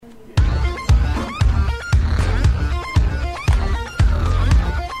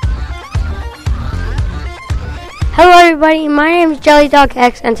everybody, my name is Jelly Dog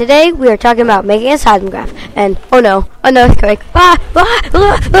X, and today we are talking about making a seismograph. And oh no, another earthquake!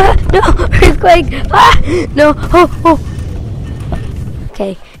 No, earthquake! No,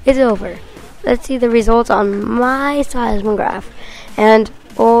 Okay, it's over. Let's see the results on my seismograph. And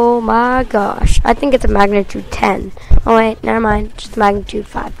oh my gosh, I think it's a magnitude 10. Oh wait, never mind, just magnitude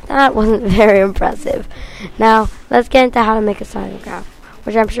 5. That wasn't very impressive. Now let's get into how to make a seismograph,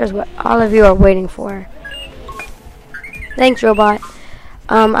 which I'm sure is what all of you are waiting for. Thanks, robot.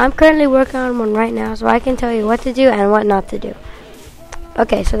 I'm currently working on one right now, so I can tell you what to do and what not to do.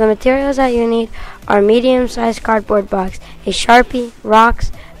 Okay, so the materials that you need are medium-sized cardboard box, a Sharpie,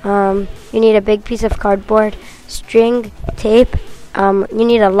 rocks, you need a big piece of cardboard, string, tape, you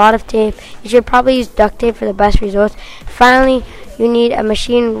need a lot of tape. You should probably use duct tape for the best results. Finally, you need a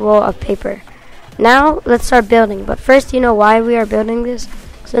machine roll of paper. Now, let's start building, but first, you know why we are building this?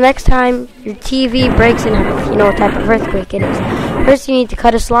 So next time your TV breaks in half, you know what type of earthquake it is. First, you need to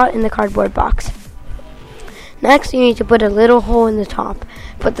cut a slot in the cardboard box. Next, you need to put a little hole in the top.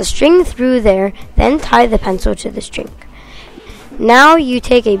 Put the string through there, then tie the pencil to the string. Now you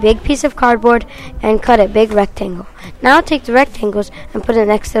take a big piece of cardboard and cut a big rectangle. Now take the rectangles and put it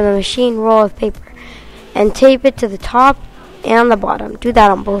next to the machine roll of paper and tape it to the top and the bottom. Do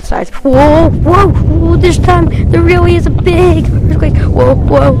that on both sides. Whoa, whoa, whoa, this time there really is a big earthquake. Whoa,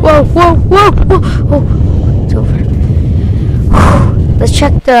 whoa, whoa, whoa, whoa, whoa. Oh, it's over. Whew. Let's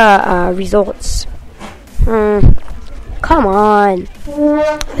check the results. Come on.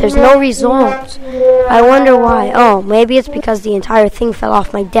 There's no results. I wonder why. Oh, maybe it's because the entire thing fell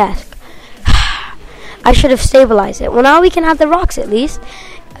off my desk. I should have stabilized it. Well, now we can have the rocks at least.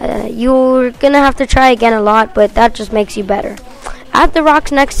 You're gonna have to try again a lot, but that just makes you better. Add the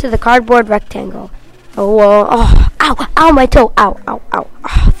rocks next to the cardboard rectangle. Ow, my toe. Ow. Oh,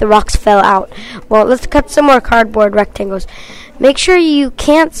 the rocks fell out. Well, let's cut some more cardboard rectangles. Make sure you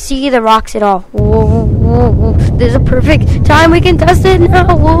can't see the rocks at all. Whoa. This is a perfect time. We can test it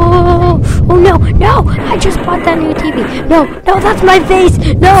now. Whoa. Oh, no. I just bought that new TV. No, that's my face.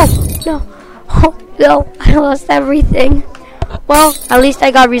 No. Oh, no. I lost everything. Well, at least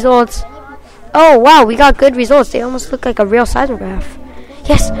I got results. Oh, wow. We got good results. They almost look like a real seismograph.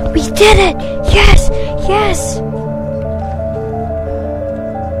 Yes, we did it. Yes.